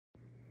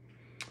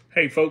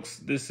Hey folks,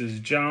 this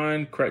is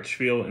John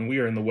Crutchfield and we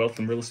are in the Wealth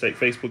and Real Estate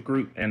Facebook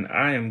group, and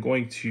I am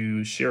going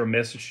to share a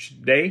message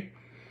today.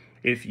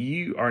 If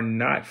you are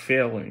not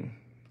failing,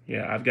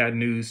 I've got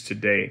news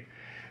today.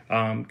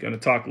 I'm going to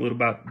talk a little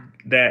about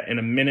that in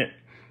a minute.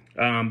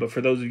 But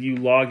for those of you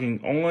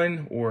logging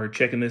on or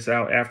checking this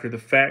out after the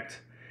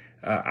fact,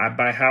 I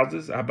buy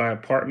houses, I buy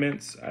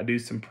apartments, I do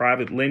some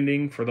private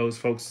lending for those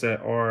folks that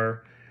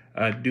are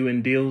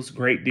doing deals,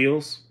 great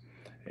deals.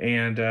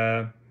 And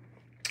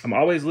I'm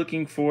always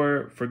looking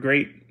for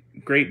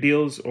great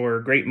deals or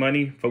great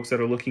money. Folks that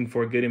are looking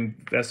for a good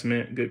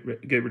investment,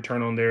 good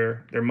return on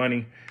their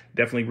money,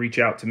 definitely reach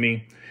out to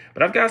me.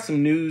 But I've got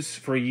some news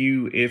for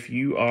you if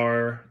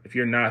you're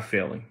not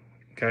failing.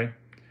 Okay,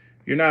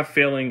 if you're not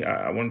failing,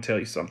 I want to tell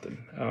you something.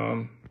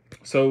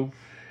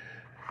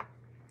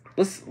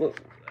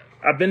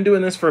 I've been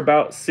doing this for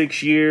about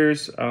 6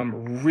 years.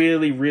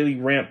 Really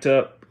ramped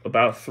up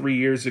about 3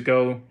 years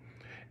ago.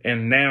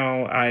 And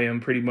now I am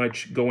pretty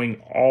much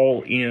going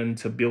all in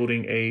to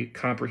building a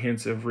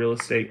comprehensive real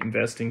estate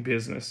investing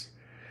business.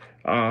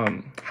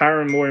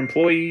 Hiring more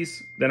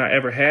employees than I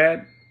ever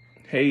had.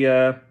 Hey,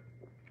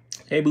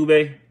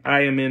 Bube, I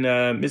am in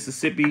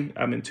Mississippi.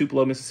 I'm in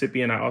Tupelo,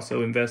 Mississippi, and I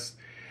also invest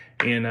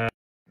in. Let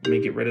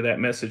me get rid of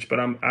that message. But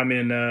I'm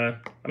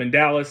in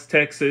Dallas,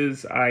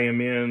 Texas. I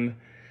am in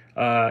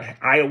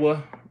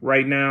Iowa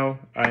right now.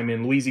 I'm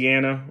in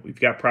Louisiana. We've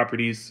got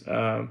properties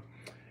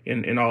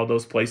in all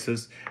those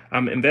places.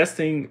 I'm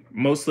investing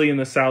mostly in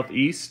the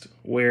Southeast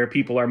where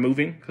people are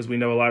moving, because we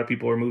know a lot of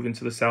people are moving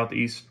to the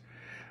Southeast.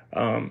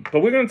 But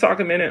we're going to talk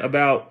a minute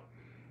about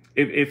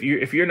if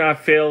you're not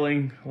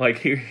failing, like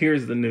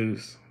here's the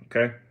news.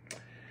 Okay.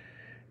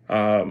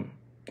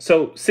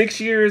 So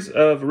 6 years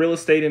of real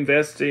estate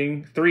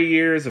investing, 3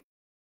 years of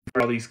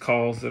all these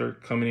calls that are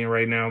coming in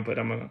right now, but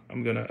I'm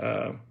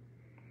gonna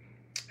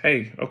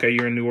hey, okay,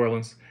 you're in New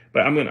Orleans,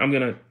 but I'm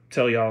gonna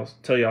tell y'all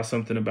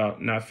something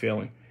about not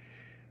failing.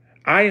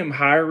 I am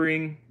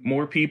hiring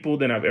more people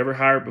than I've ever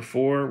hired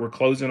before. We're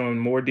closing on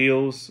more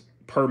deals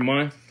per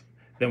month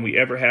than we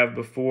ever have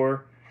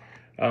before.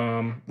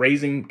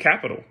 Raising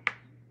capital,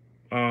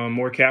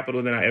 more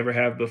capital than I ever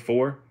have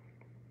before.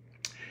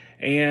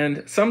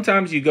 And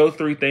sometimes you go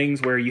through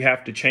things where you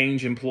have to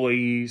change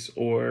employees,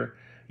 or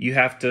you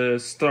have to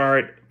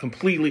start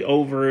completely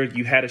over.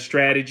 You had a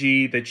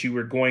strategy that you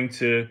were going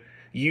to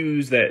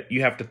use that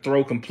you have to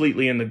throw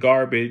completely in the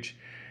garbage.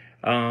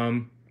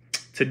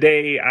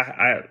 Today,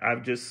 I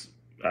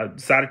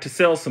decided to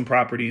sell some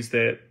properties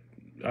that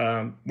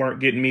weren't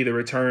getting me the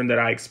return that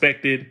I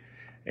expected,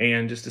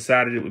 and just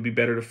decided it would be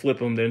better to flip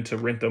them than to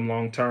rent them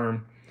long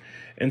term.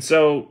 And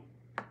so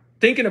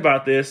thinking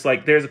about this,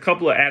 like, there's a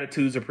couple of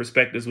attitudes or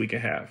perspectives we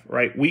can have,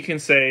 right? We can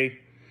say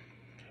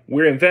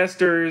we're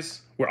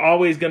investors. We're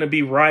always going to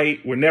be right.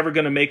 We're never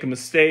going to make a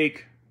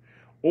mistake.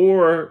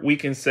 Or we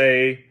can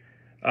say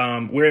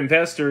we're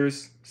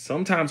investors.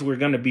 Sometimes we're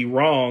going to be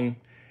wrong.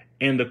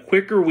 And the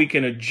quicker we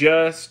can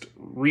adjust,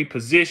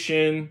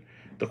 reposition,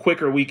 the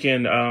quicker we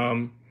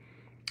can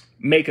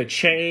make a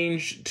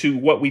change to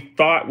what we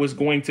thought was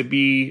going to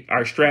be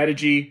our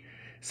strategy.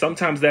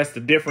 Sometimes that's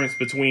the difference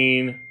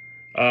between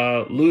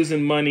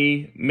losing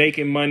money,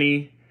 making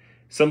money.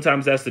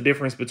 Sometimes that's the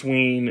difference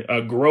between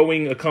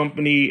growing a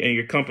company and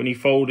your company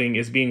folding,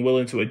 is being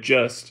willing to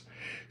adjust.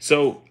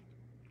 So,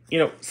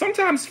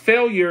 sometimes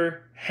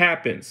failure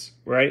happens,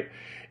 right?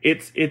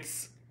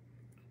 It's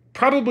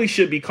probably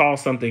should be called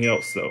something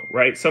else though,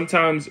 right?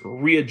 Sometimes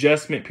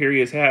readjustment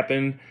periods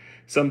happen.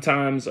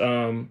 Sometimes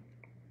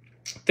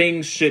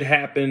things should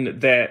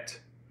happen that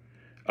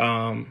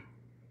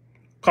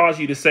cause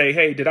you to say,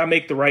 hey, did I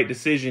make the right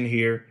decision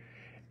here?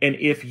 And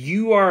if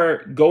you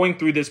are going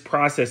through this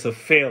process of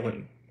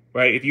failing,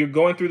 right? If you're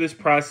going through this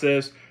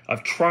process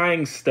of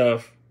trying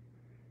stuff,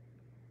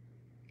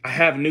 I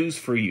have news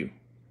for you,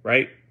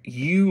 right?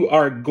 You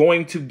are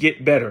going to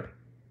get better.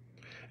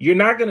 You're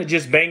not going to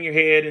just bang your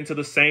head into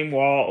the same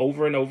wall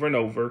over and over and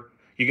over.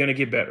 You're going to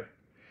get better.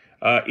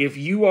 If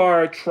you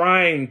are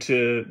trying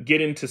to get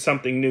into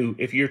something new,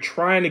 if you're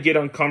trying to get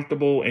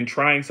uncomfortable and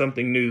trying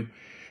something new,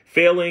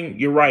 failing,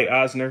 you're right,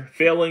 Osner,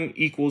 failing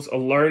equals a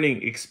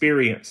learning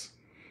experience.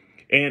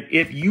 And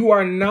if you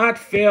are not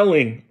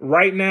failing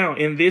right now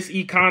in this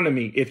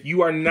economy, if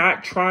you are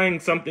not trying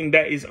something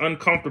that is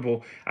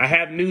uncomfortable, I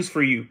have news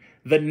for you.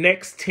 The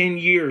next 10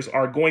 years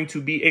are going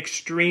to be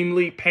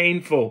extremely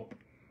painful.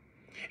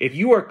 If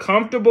you are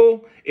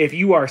comfortable, if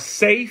you are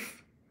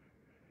safe,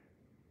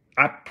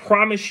 I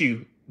promise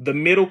you the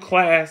middle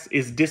class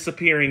is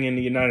disappearing in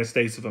the United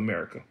States of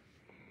America.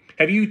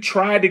 Have you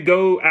tried to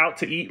go out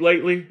to eat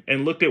lately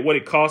and looked at what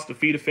it costs to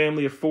feed a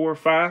family of 4 or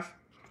 5?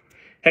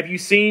 Have you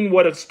seen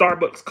what a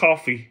Starbucks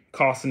coffee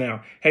costs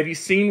now? Have you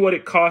seen what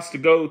it costs to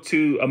go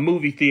to a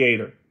movie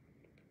theater?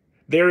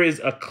 There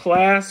is a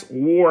class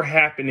war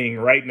happening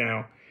right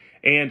now,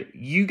 and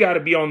you got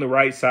to be on the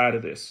right side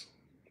of this,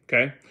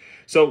 okay?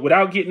 So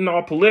without getting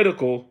all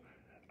political,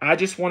 I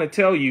just want to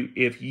tell you,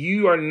 if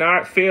you are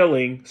not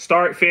failing,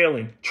 start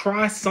failing.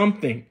 Try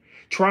something.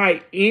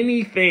 Try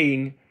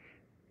anything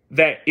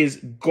that is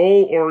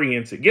goal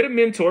oriented. Get a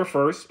mentor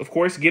first, of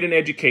course, get an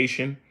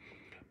education,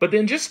 but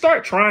then just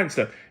start trying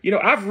stuff.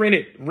 I've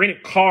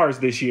rented cars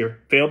this year,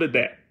 failed at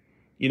that.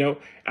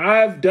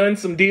 I've done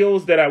some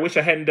deals that I wish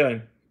I hadn't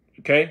done.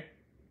 Okay.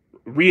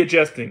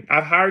 Readjusting.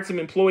 I've hired some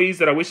employees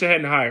that I wish I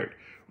hadn't hired.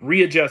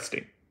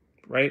 Readjusting.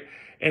 Right.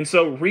 And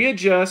so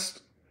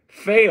readjust,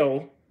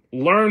 fail,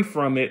 learn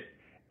from it,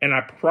 and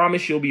I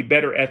promise you'll be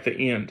better at the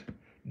end.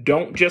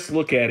 Don't just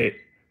look at it.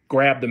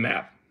 Grab the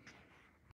map.